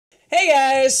Hey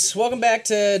guys, welcome back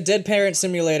to Dead Parent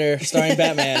Simulator starring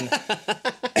Batman.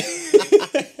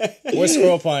 We're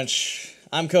SquirrelPunch.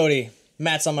 I'm Cody.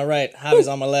 Matt's on my right. Javi's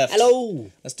on my left.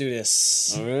 Hello. Let's do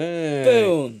this. All right.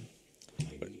 Boom.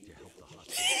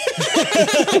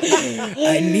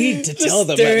 I need to tell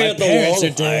them that my parents are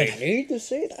dead. I need to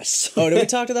say this. Oh, did we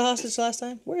talk to the hostage last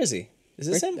time? Where is he? Is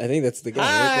this him? I think that's the guy.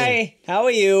 Hi, how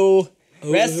are you?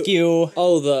 Rescue.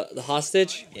 Oh, the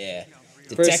hostage? Yeah.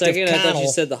 For a second, I thought Connell. you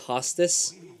said the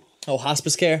hostess. Oh,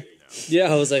 hospice care?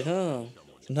 Yeah, I was like, oh.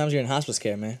 Sometimes you're in hospice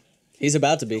care, man. He's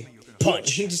about to be.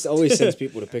 Punch. He just always sends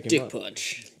people to pick him Dick up.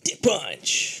 punch. Dick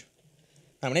Punch.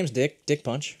 Hi, my name's Dick. Dick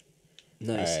Punch.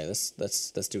 Nice. All right,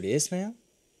 let's do this, man.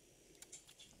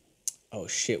 Oh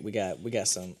shit, we got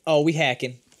some. Oh, we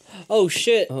hacking Oh,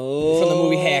 shit. Oh. from the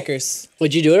movie Hackers.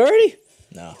 Would you do it already?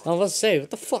 No. I was about to say, what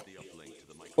the fuck?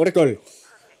 Oracle.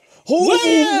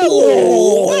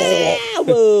 Whoa!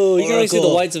 You can only see the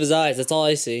Oracle. whites of his eyes. That's all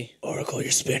I see. Oracle,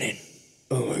 you're spinning.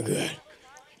 Oh my god.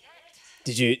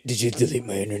 Did you delete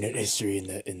my internet history in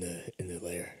the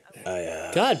layer?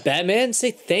 God, Batman,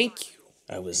 say thank you.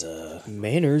 I was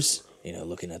Manners.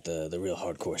 looking at the real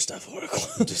hardcore stuff, Oracle.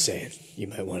 I'm just saying. You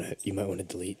might want to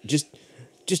delete.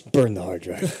 Just burn the hard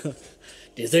drive.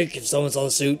 Do you think if someone saw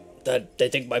the suit that they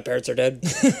think my parents are dead?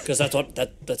 Because that's what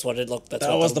it looked. That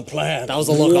was the plan. That was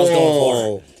the look I was going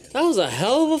Whoa. for. That was a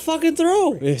hell of a fucking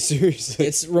throw. Yeah, seriously.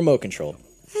 It's remote controlled.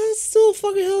 That's still a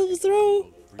fucking hell of a throw.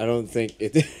 I don't think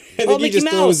it. I think Oh, he Mickey just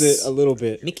throws Mouse. it a little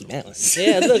bit. Mickey Mouse.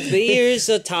 Yeah, look, the ears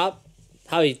are top.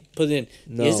 How he put it in.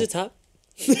 No. Ears are top.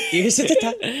 Ears at the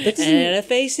top. And a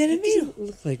face in the middle.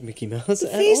 Look like Mickey Mouse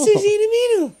at Face all. is in the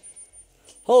middle.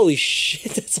 Holy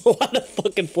shit, that's a lot of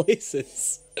fucking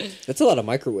places. That's a lot of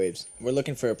microwaves. We're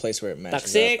looking for a place where it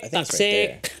matches Toxic, up. I think it's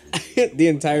right toxic. there. The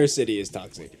entire city is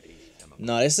toxic.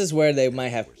 No, this is where they might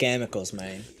have chemicals,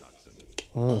 man.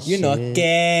 Oh, You know,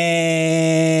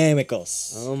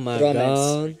 chemicals. Oh my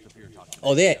Bromance. god.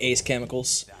 Oh, they have Ace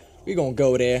Chemicals. We're gonna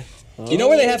go there. You know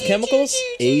where they have chemicals?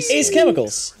 Ace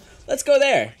Chemicals. Let's go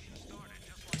there.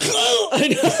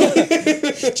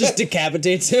 Just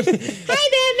decapitates him. Hi,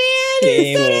 Batman.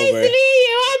 Game over.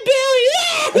 I'm Billy.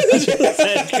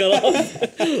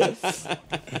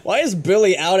 Why is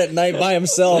Billy out at night by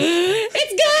himself?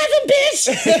 It's Gotham, bitch.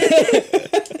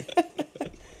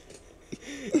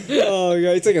 Oh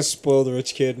god, it's like a spoiled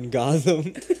rich kid in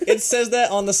Gotham. It says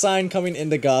that on the sign coming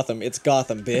into Gotham. It's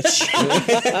Gotham, bitch.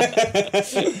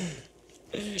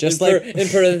 Just like in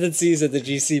parentheses at the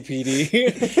GCPD.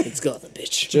 It's Gotham,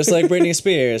 bitch. just like Britney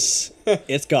Spears.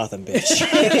 It's Gotham, bitch.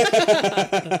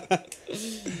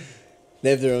 They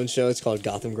have their own show. It's called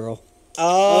Gotham Girl.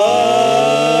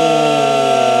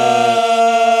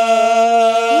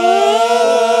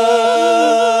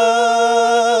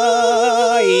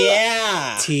 Oh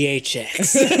yeah.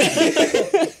 THX.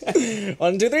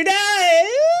 1, 2, 3,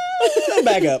 die.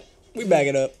 Back up. We back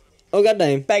it up. Oh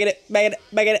goddamn. Back it, back it,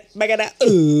 back it, back it up.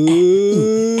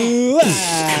 Ooh,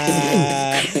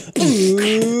 ah.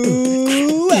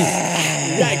 Ooh,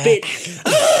 ah. Right, bitch.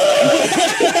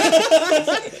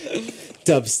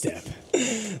 Dubstep.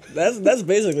 That's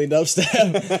basically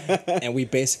dubstep, and we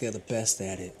basically are the best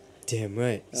at it. Damn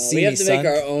right. See We me, have to son? make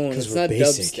our own. 'Cause It's we're not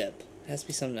basic. dubstep. It has to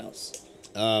be something else.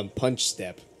 Punch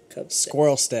step. Cub step.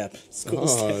 Squirrel step.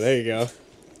 Oh, there you go.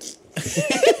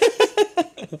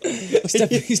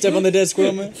 You step on the dead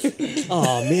squirrel, man.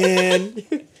 Oh man.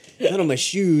 Not on my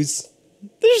shoes.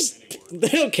 They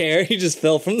don't care. He just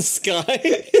fell from the sky.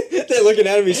 They're looking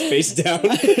at him. He's face down.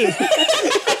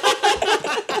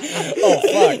 Oh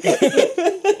fuck!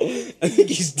 I think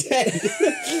he's dead.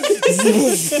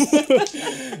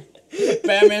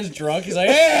 Batman's drunk. He's like,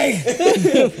 "Hey,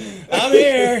 I'm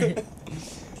here.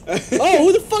 Oh,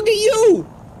 who the fuck are you?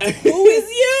 Who is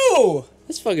you?"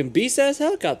 This fucking beast ass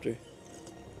helicopter.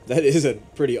 That is a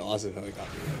pretty awesome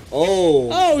helicopter. Oh.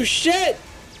 Oh shit!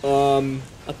 Um.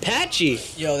 Apache.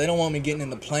 Yo, they don't want me getting in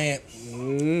the plant.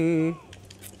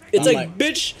 It's I'm like,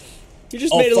 bitch, you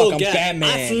just Oh, made a fuck, little I'm gap. Batman.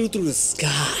 I flew through the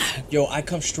sky. Yo, I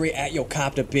come straight at your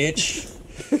copter, bitch.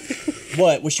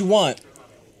 What? What you want?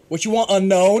 What you want,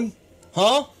 unknown?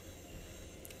 Huh?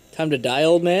 Time to die,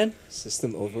 old man.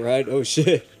 System override. Oh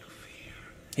shit.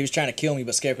 He was trying to kill me,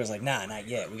 but Scarecrow's like, nah, not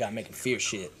yet. We gotta make him fear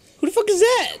shit. Who the fuck is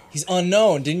that? He's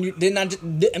unknown. Didn't I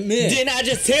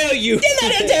just tell you? Didn't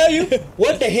I tell you?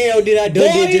 What the hell did I do?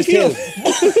 Just kill.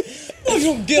 What's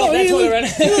your guilt? That toilet right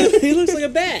now. He looks like a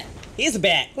bat. He is a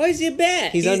bat. Why is he a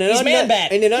bat? He's man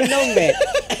bat. And an unknown bat.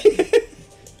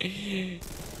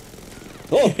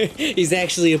 Oh, he's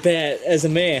actually a bat as a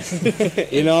man.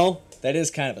 You know? That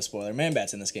is kind of a spoiler. Man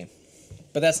bat's in this game.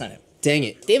 But that's not him. Dang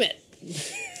it. Damn it.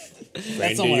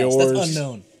 That's someone else. That's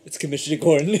unknown. It's Commissioner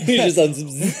Gordon. He just on some.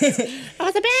 I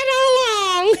was a bad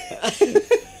all along.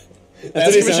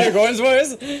 That's Commissioner Gordon's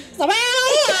voice.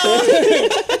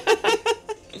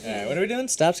 Alright, what are we doing?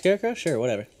 Stop Scarecrow? Sure,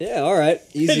 whatever. Yeah, all right.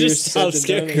 Easier Just stop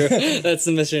said than done. Scarecrow. That's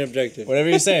the mission objective. Whatever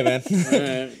you say, man.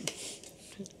 Alright.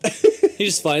 He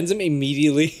just finds him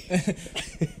immediately.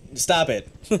 Stop it.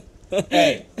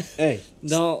 Hey. Hey,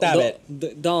 Don't. Stop don't,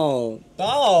 it. Don't.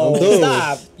 Oh, No.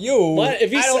 stop. You. What? It'd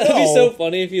be so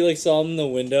funny if you like saw him in the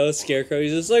window, Scarecrow.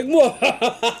 He's just like, whoa,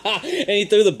 and he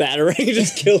threw the batarang and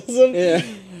just kills him. yeah.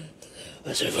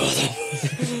 I should go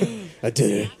them. I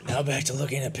did it. Now back to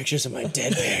looking at pictures of my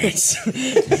dead parents.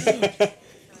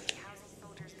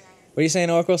 What are you saying,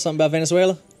 Oracle? Something about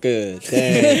Venezuela? Good.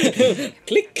 Dang.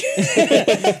 Click.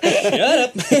 Shut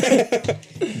up.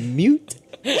 Mute.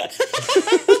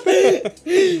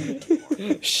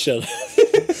 Shut up.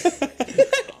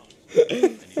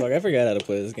 Fuck, I forgot how to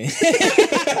play this game.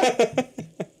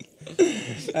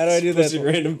 How do I do that? Pushing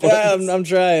random Yeah, buttons. I'm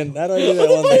trying. How do I do that What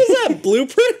one the fuck thing? is that?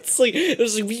 Blueprints? Like,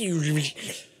 there's like.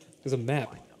 There's a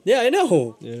map. Yeah, I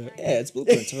know. Yeah. Yeah, it's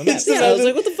blueprints of a map. Yeah, I was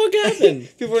like, what the fuck happened?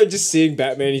 People are just seeing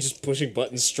Batman. He's just pushing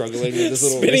buttons, struggling with this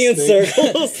little Spinning in wrist thing.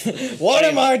 circles. What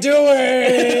am I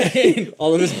doing?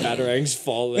 All of his batarangs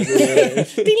fall everywhere.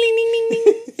 Ding, ding, ding, ding,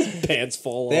 ding. Pants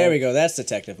fall off. There we go. That's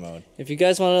detective mode. If you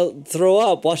guys want to throw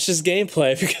up, watch this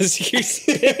gameplay because you're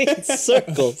spinning in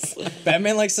circles.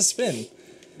 Batman likes to spin.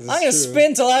 I'm gonna true.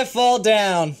 spin till I fall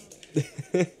down.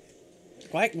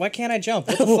 Why can't I jump?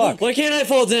 What the fuck? Why can't I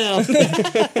fall down?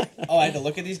 Oh, I had to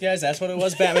look at these guys? That's what it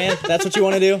was, Batman? That's what you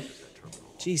want to do?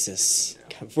 Jesus.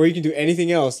 Before you can do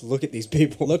anything else, look at these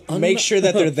people. Look, make sure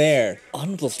that they're there.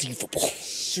 Unbelievable.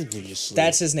 seriously.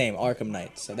 That's his name, Arkham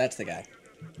Knight. So that's the guy.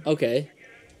 Okay.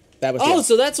 That was Oh, the,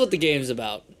 so that's what the game's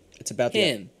about. it's about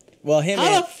Him. Well, him How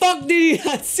and the fuck did he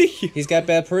not see you? he's got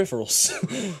bad peripherals.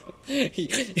 You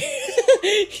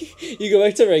go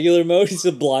back to regular mode, he's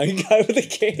a blind guy with a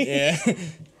cane. Yeah.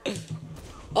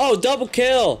 Oh, double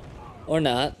kill! Or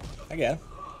not. I got him.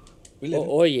 We live.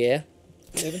 Or yeah.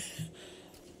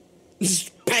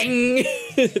 Bang!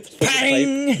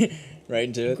 Bang! Right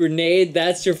into it. Grenade,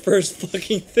 that's your first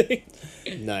fucking thing.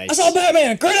 nice. I saw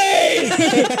Batman! Grenade!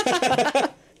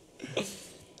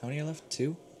 How many are left?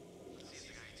 2?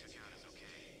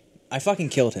 I fucking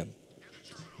killed him.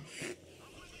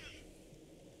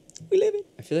 We live it.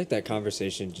 I feel like that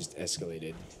conversation just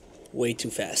escalated. Way too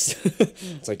fast.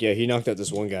 It's like, yeah, he knocked out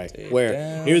this one guy. Where?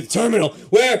 down. Near the terminal.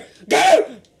 Where?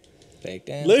 Go! Take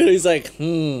down. Literally, he's like,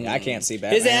 I can't see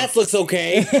Batman. his ass looks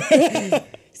okay.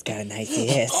 He's got a nice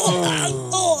ass.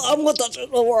 I'm gonna touch it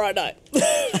before I die.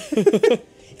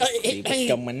 See what's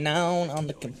going on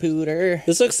the computer.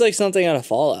 This looks like something out of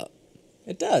Fallout.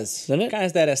 It does. Doesn't it? Kind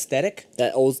of that aesthetic.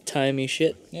 That old-timey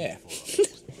shit. Yeah.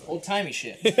 Old timey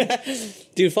shit.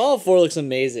 Dude, Fallout 4 looks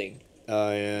amazing.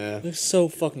 Oh, yeah. It looks so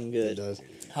fucking It good. does.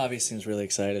 Javi seems really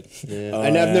excited. Yeah. Oh,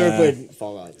 and I've never yeah. played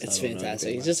Fallout. so It's I don't know fantastic.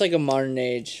 anything It's just like a modern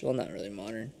age, well, not really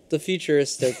modern. The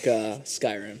futuristic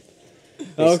Skyrim.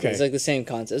 Oh, okay. It's like the same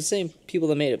concept. It's the same people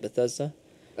that made it, Bethesda.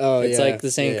 Oh, It's yeah. like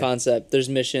the same yeah. concept. There's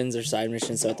missions or side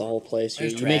missions throughout the whole place. You,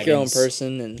 There's you make your own dragons.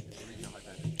 person, and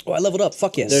Oh, I leveled up.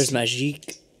 Fuck yes. there's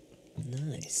magic.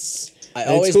 Nice. I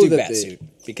And always it's cool do that they- Batsuit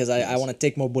because I want to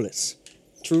take more bullets.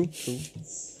 True.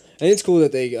 And it's cool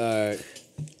that they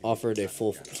offered a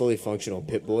fully functional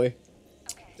Pip-Boy.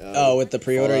 Oh, with the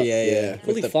pre-order, Fallout, yeah. yeah. With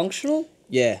Fully the- functional?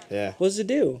 yeah. Yeah. What does it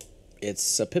do?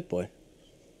 It's a Pip-Boy.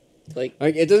 Like,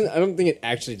 Like it doesn't. I don't think it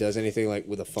actually does anything like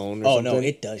with a phone. Or Oh something. no,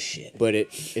 it does shit. But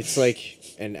it's like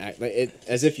like it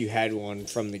as if you had one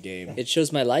from the game. it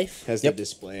shows my life? Has Yep. the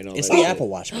display and all It's that. the Apple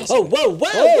Watch. Basically. Oh, whoa, whoa,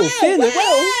 Oh, whoa, Finley!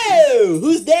 Whoa!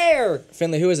 Who's there?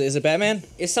 Finley, who is it? Is it Batman?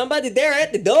 Is somebody there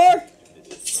at the door?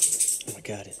 Oh my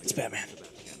god, it's Batman.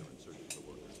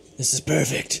 This is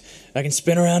perfect. I can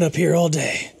spin around up here all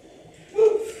day.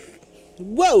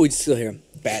 Whoa, we still hear him.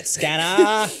 Bat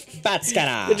scanner! Bat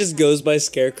scanner! It just goes by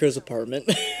Scarecrow's apartment.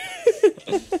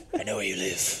 I know where you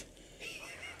live.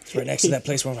 It's right next to that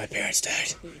place where my parents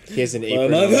died. He has an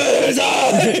apron. my On.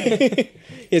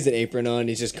 He has an apron on.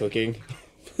 He's just cooking.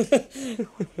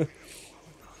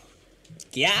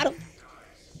 Got him.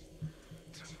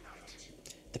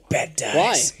 The bat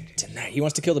dies. Why? Tonight. He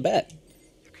wants to kill the bat.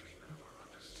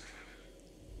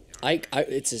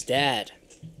 It's his dad.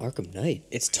 Arkham Knight.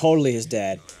 It's totally his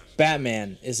dad.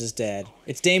 Batman is his dad.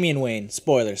 It's Damian Wayne.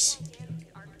 Spoilers.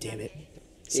 Damn it.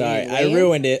 Sorry, Damian I Wayne?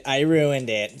 ruined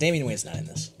it. Damian Wayne's not in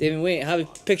this. Damon Wayne, have a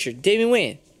picture. Damon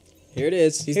Wayne. Here it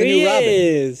is. He's Here the new he Robin.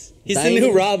 is. He's the Damon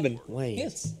new Robin. Wayne.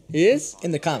 Yes. He is?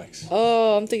 In the comics.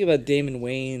 Oh, I'm thinking about Damon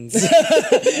Wayans.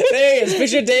 There he is.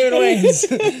 Picture Damon Wayne's.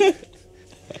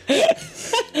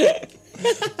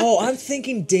 Oh, I'm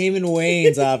thinking Damon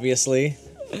Wayans, obviously.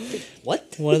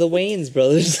 What? One of the Wayans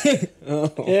brothers.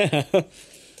 Oh. Yeah.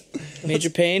 Major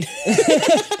Pain.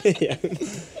 Yeah.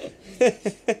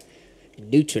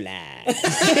 Neutralize.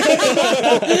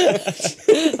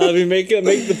 I mean, make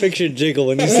the picture jiggle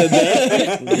when you said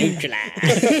that. Neutralize.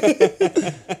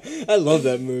 I love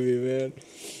that movie, man.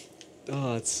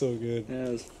 Oh, it's so good. That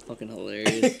was fucking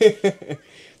hilarious.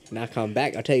 When I come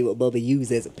back, I'll tell you what Bubba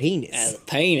used as a penis. As a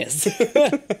penis.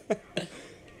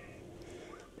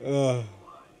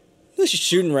 Just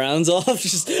shooting rounds off.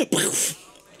 Just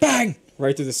Bang!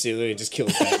 Right through the ceiling and just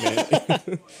kills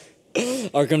Batman.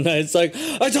 Arkham Knight's like,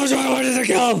 I told you I wanted to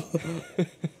kill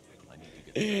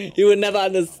him. You would never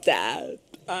understand.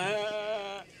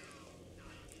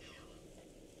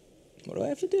 What do I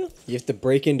have to do? You have to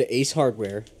break into Ace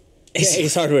Hardware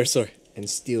Ace Hardware store. and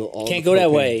steal all Can't the go that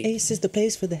propane. way. Ace is the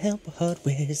place for the help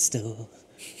hardware store.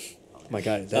 Oh my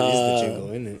god, that is the jingle,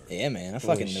 isn't it? Yeah, man. I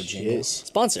fucking know shit. jingles.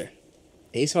 Sponsor.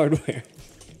 Ace Hardware.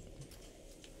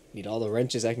 Need all the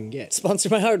wrenches I can get. Sponsor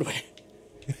my hardware.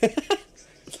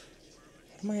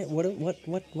 What?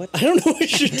 I don't know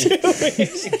what you're doing.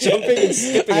 Jumping and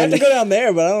skipping. I have to go down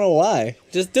there, but I don't know why.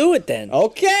 Just do it then.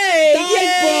 Okay.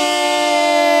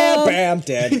 Yeah. Bam,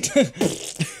 dead.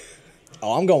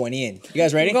 Oh, I'm going in. You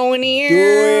guys ready? Going here. Do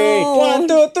it. 1,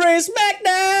 2, 3, smack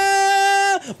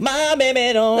down. My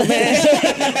baby don't man.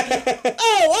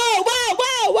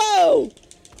 Whoa.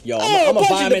 Yo, I'm Oh, a punch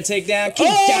fireman takedown. Keep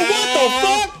Oh, down. what the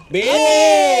fuck? Bitch.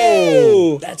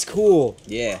 Oh. That's cool.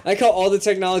 Yeah. I like how all the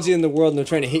technology in the world and they're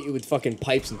trying to hit you with fucking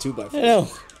pipes and 2x4s. I know.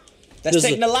 That's There's a-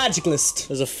 technologicalist.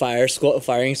 There's a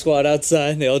firing squad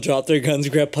outside. They all drop their guns,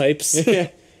 grab pipes.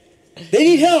 They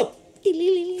need help.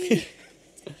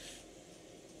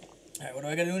 Alright, what do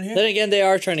I gotta do in here? Then again, they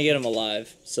are trying to get him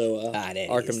alive, so that is.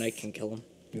 Arkham Knight can kill him.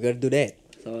 You gotta do that.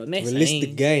 So it makes Release sense.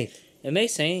 the game. It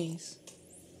makes sense.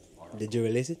 Did you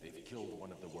release it?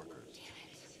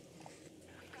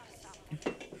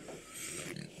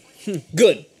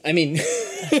 Good. I mean,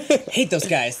 Hate those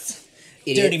guys.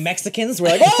 Idiot. Dirty Mexicans. We're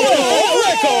like,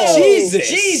 oh, Jesus.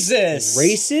 Jesus.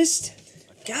 Racist?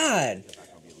 God.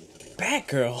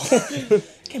 Batgirl.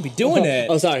 Can't be doing that.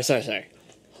 oh, sorry.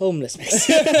 Homeless mix.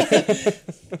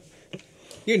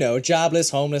 You know, jobless,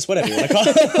 homeless, whatever you want to call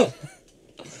it.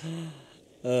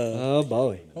 Oh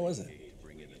boy. What was it?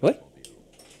 What?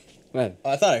 What?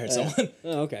 Oh, I thought I heard someone.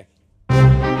 Oh, okay.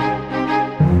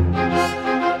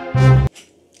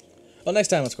 Well, next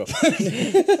time, let's go.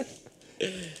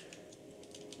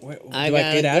 Wait, do I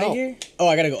gotta get out go. of here? Oh,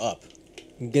 I gotta go up.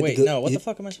 Wait, no, what the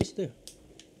fuck am I supposed to do?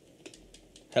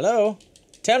 Hello?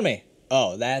 Tell me.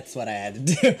 Oh, that's what I had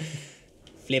to do.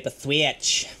 Flip a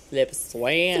switch. Lip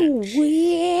switch.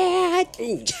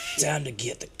 Time to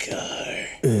get the car.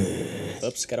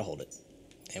 Oops, gotta hold it.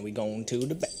 And we going to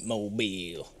the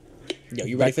Batmobile. Yo,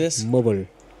 you ready for this? Mobile.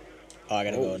 Oh, I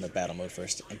gotta go into battle mode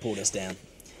first and pull this down.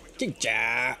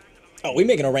 Oh, we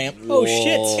making a ramp. Oh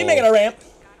shit. We making a ramp.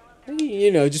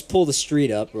 You know, just pull the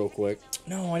street up real quick.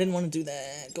 No, I didn't want to do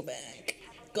that. Go back.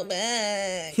 Go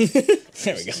back.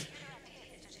 There we go.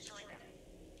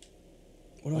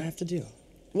 What do I have to do?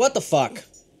 What the fuck?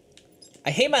 I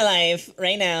hate my life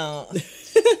right now.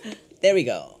 There we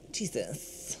go.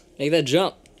 Jesus. Make that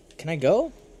jump. Can I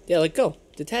go? Yeah, let go.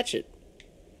 Detach it.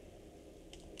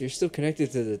 You're still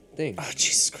connected to the thing. Oh,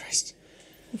 Jesus Christ.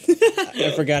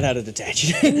 I forgot how to detach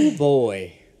it.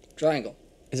 Boy. Triangle.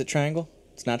 Is it triangle?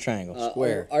 It's not triangle.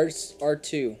 Square.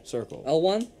 R2. Circle.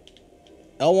 L1.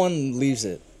 L1 leaves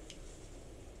it.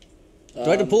 Do I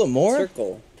have to pull it more?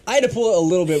 Circle. I had to pull it a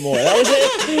little bit more. That was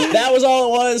it. That was all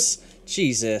it was.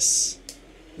 Jesus.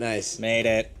 Nice. Made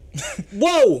it.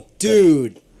 Whoa!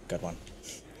 Dude. Good one.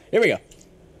 Here we go.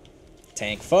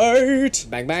 Tank fight.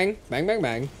 Bang, bang. Bang, bang,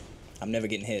 bang. I'm never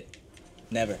getting hit.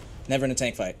 Never. Never in a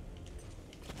tank fight.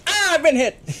 Ah, I've been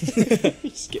hit.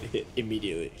 Just get hit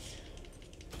immediately.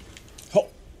 Ho.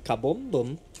 Kaboom,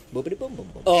 boom. Boopity, boom, boom,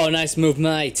 boom. Oh, nice move,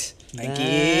 mate. Thank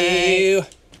you.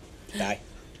 Die.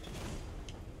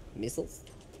 Missiles.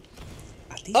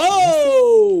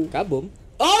 Oh! Kaboom.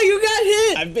 Oh, you got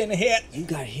hit! I've been hit. You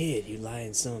got hit, you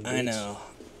lying son of a bitch. I know.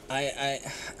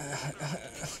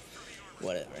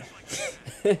 Whatever.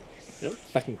 I don't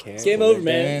fucking care. Game over,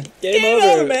 man. Game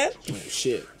over, man. Oh,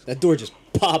 shit. That door just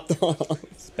popped off.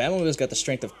 Batmobile's got the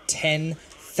strength of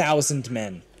 10,000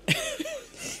 men.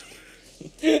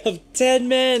 Of 10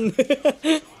 men.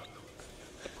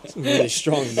 Some really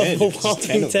strong men. A Just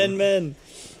whopping of 10 them. men.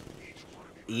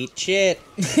 Eat shit.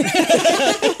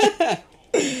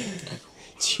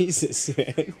 Jesus,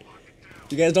 man.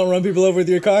 You guys don't run people over with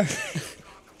your car?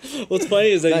 What's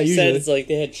funny is that Not you said usually. it's like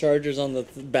they had chargers on the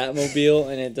Batmobile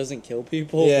and it doesn't kill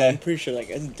people. Yeah. But I'm pretty sure that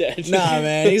guy's dead. Nah,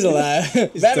 man, he's alive. Batman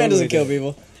totally doesn't kill dead.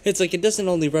 people. It's like it doesn't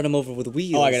only run him over with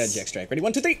wheels. Oh, I got a eject strike. Ready?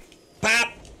 1, 2, 3. Pop.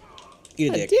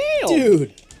 Eat a dick. Damn. Dude.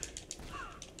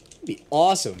 That'd be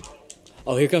awesome.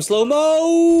 Oh, here comes slow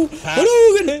mo. Pop.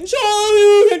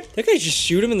 That guy just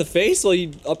shoot him in the face while you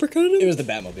uppercutted him. It was the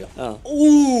Batmobile. Oh.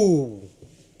 Ooh.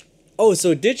 Oh,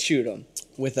 so it did shoot him.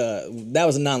 With that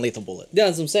was a non-lethal bullet. Yeah,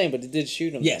 that's what I'm saying, but it did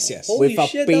shoot him. Yes, yes. Holy With a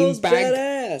shit, that was beanbag.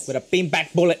 badass. With a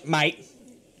beanbag bullet, mate.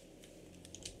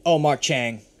 Oh, Mark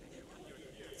Chang.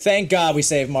 Thank God we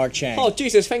saved Mark Chang. Oh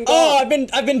Jesus! Thank Oh, God.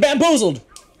 I've been bamboozled.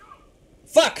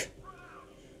 Fuck.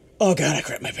 Oh God, I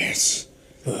crapped my pants.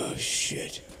 Oh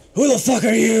shit. Who the fuck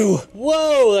are you?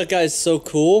 Whoa, that guy's so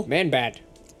cool. Man bad.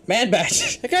 Man bat.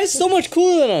 That guy's so much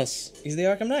cooler than us. He's the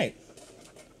Arkham Knight.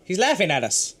 He's laughing at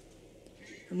us.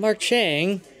 Mark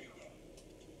Chang.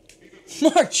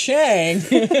 Mark Chang.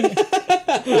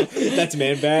 That's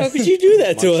man How bad. could you do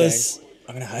that to Mark us?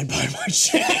 I'm gonna hide behind Mark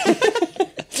Chang.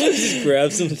 Just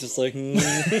grabs him, just like.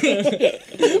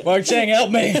 Mark Chang,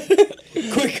 help me.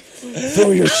 Quick,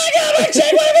 throw your Oh God, Mark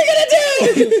Chang, what are we gonna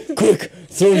do? quick,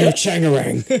 throw your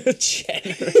changarang.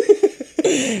 Chang.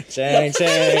 Chang,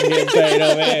 Chang, get paid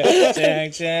over here.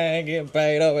 Chang, Chang, get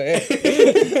paid over here.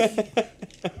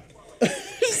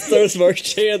 Throws Mark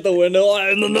Chang at the window.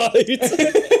 I'm the night.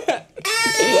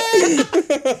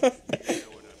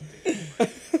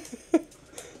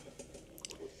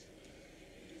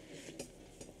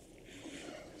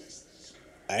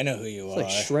 I know who you are. Like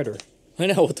Shredder. I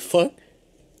know, what the fuck?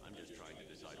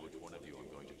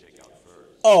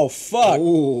 Oh fuck!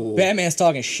 Ooh. Batman's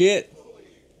talking shit.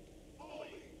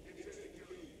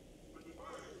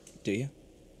 Do you?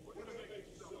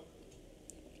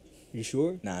 You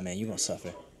sure? Nah, man, you gonna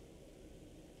suffer.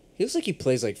 He looks like he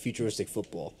plays like futuristic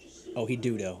football. Oh, he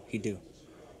do though. He do.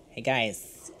 Hey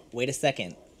guys, wait a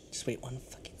second. Just wait one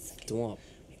fucking second. Don't.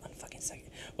 Wait one fucking second.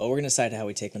 Well, we're gonna decide how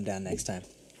we take them down next time.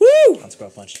 Woo! On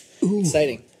SquirrelPunch.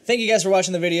 Exciting. Thank you guys for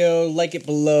watching the video. Like it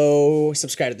below.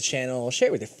 Subscribe to the channel. Share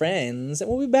it with your friends. And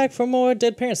we'll be back for more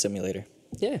Dead Parent Simulator.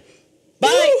 Yeah.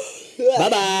 Bye! Bye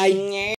bye.